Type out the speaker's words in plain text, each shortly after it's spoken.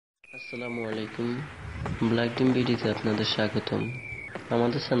আসসালামু আলাইকুম। Black team ভিডিওতে আপনাদের স্বাগতম।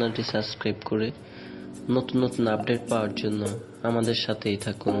 আমাদের চ্যানেলটি সাবস্ক্রাইব করে নতুন নতুন আপডেট পাওয়ার জন্য আমাদের সাথেই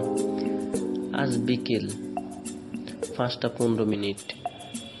থাকুন। আজ বিকেল 5:15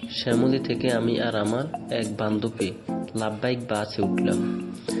 শ্যামলী থেকে আমি আর আমার এক বান্ধবী লাভবাহিক বাসে উঠলাম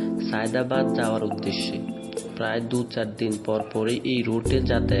সায়দাবাদ যাওয়ার উদ্দেশ্যে। প্রায় 2-4 দিন পর পরই এই রুটে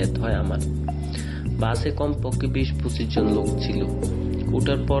যাতায়াত হয় আমার। বাসে কমপক্ষে 20-25 জন লোক ছিল।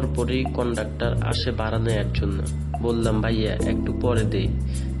 ওঠার পর পরই কন্ডাক্টর আসে ভাড়া নেওয়ার জন্য। বললাম, ভাইয়া একটু পরে দেই,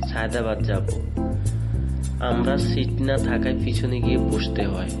 সায়দাবাদ যাব। আমরা সিট না থাকায় পিছনে গিয়ে বসতে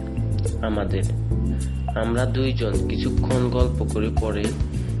হয় আমাদের। আমরা দুইজন কিছুক্ষণ গল্প করে পরে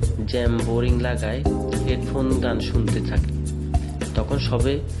জ্যাম বোরিং লাগায় হেডফোন গান শুনতে থাকি। তখন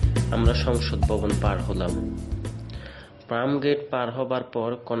সবে আমরা সংসদ ভবন পার হলাম। প্রাম গেট পার হবার পর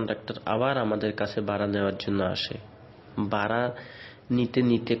কন্ডাক্টর আবার আমাদের কাছে ভাড়া নেওয়ার জন্য আসে। ভাড়া নিতে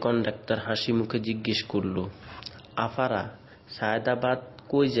নিতে কন্ডাক্টর হাসি মুখে জিজ্ঞেস করলো, আফারা সায়দাবাদ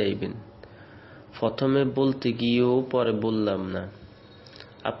কই যাইবেন? প্রথমে বলতে গিয়েও পরে বললাম না,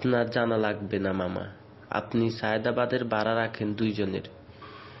 আপনার জানা লাগবে না মামা, আপনি সায়দাবাদের ভাড়া রাখেন দুইজনের।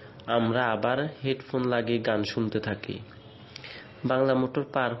 আমরা আবার হেডফোন লাগিয়ে গান শুনতে থাকি। বাংলা মোটর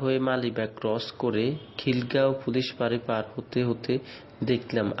পার হয়ে মালিবাগ ক্রস করে খিলগাঁও পুলিশ পাড়ে পার হতে হতে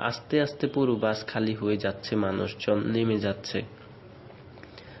দেখলাম আস্তে আস্তে পুরো বাস খালি হয়ে যাচ্ছে, মানুষজন নেমে যাচ্ছে।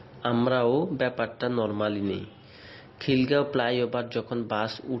 আমরাও ব্যাপারটা নরমালি নেই। খিলগাঁও ফ্লাইওভার যখন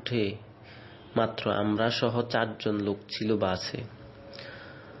বাস উঠে মাত্র আমরা সহ 4 জন লোক ছিল বাসে।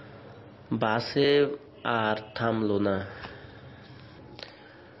 আর থামলো না।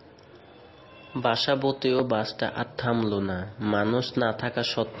 বাসা বোতেও বাসটা আর থামলো না। মানুষ না থাকা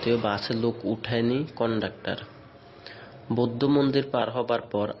সত্ত্বেও বাসে লোক উঠায়নি কন্ডাক্টর। বৌদ্ধ মন্দির পার হবার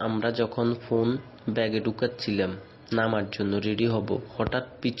পর আমরা যখন ফোন ব্যাগে ঢুকাচ্ছিলাম নামার জন্য রেডি হব, হঠাৎ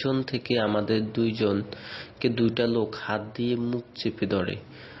পিছন থেকে আমাদের দুইজনকে 2টা লোক হাত দিয়ে মুখ চেপে ধরে।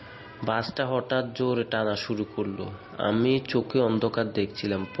 বাসটা হঠাৎ জোরে টানা শুরু করলো। আমি চোখে অন্ধকার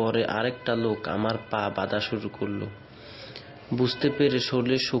দেখছিলাম। পরে আরেকটা লোক আমার পা বাঁধা শুরু করলো। বুঝতে পেরে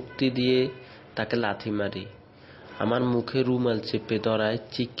শরীরে শক্তি দিয়ে তাকে লাথি মারি। আমার মুখে রুমাল চেপে ধরায়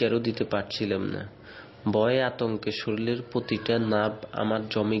চিৎকারও দিতে পারছিলাম না। ভয়ে আতঙ্কে শরীরের প্রতিটা নার্ভ আমার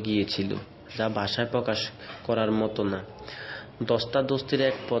জমে গিয়েছিল, যা ভাষায় প্রকাশ করার মতো না। ধস্তাধস্তির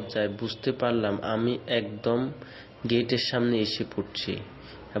এক পর্যায়ে বুঝতে পারলাম আমি একদম গেটের সামনে এসে পড়ছি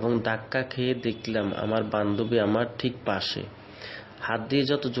এবং ধাক্কা খেয়ে দেখলাম আমার বান্ধবী আমার ঠিক পাশে। হাত দিয়ে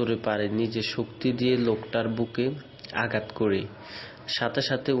যত জোরে পারে নিজের শক্তি দিয়ে লোকটার বুকে আঘাত করে সাথে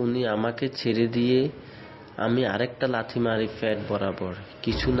সাথে উনি আমাকে ছেড়ে দিয়ে আমি আরেকটা লাথি মারি পেট বরাবর।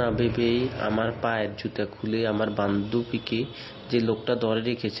 কিছু না ভেবেই আমার পায়ের জুতা খুলে আমার বান্ধবীকে যে লোকটা ধরে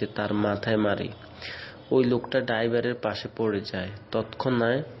রেখেছে তার মাথায় মারি। ওই লোকটা ড্রাইভারের পাশে পড়ে যায়।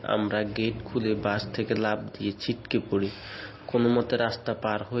 তৎক্ষণাৎ আমরা গেট খুলে বাস থেকে লাফ দিয়ে ছিটকে পড়ি। কোনো মতে রাস্তা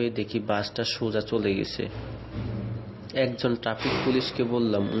পার হয়ে দেখি বাসটা সোজা চলে গেছে। একজন ট্রাফিক পুলিশকে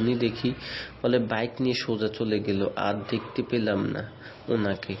বললাম, উনি দেখি বলে বাইক নিয়ে সোজা চলে গেল। আর দেখতে পেলাম না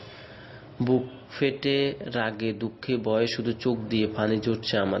ওনাকে। বুক ফেটে রাগে দুঃখে ভয়ে শুধু চোখ দিয়ে পানি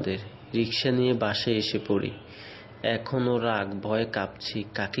ঝরছে আমাদের। রিক্সা নিয়ে বাসে এসে পড়ি। এখনো রাগ ভয়ে কাঁপছি।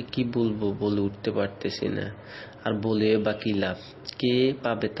 কাকে কি বলবো বলে উঠতে পারতেছি না। আর বলে বা কি লাভ? কে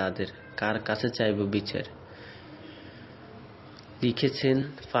পাবে তাদের? কার কাছে চাইবো বিচার? লিখেছেন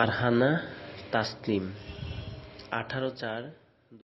ফারহানা তাসনিম। 18/4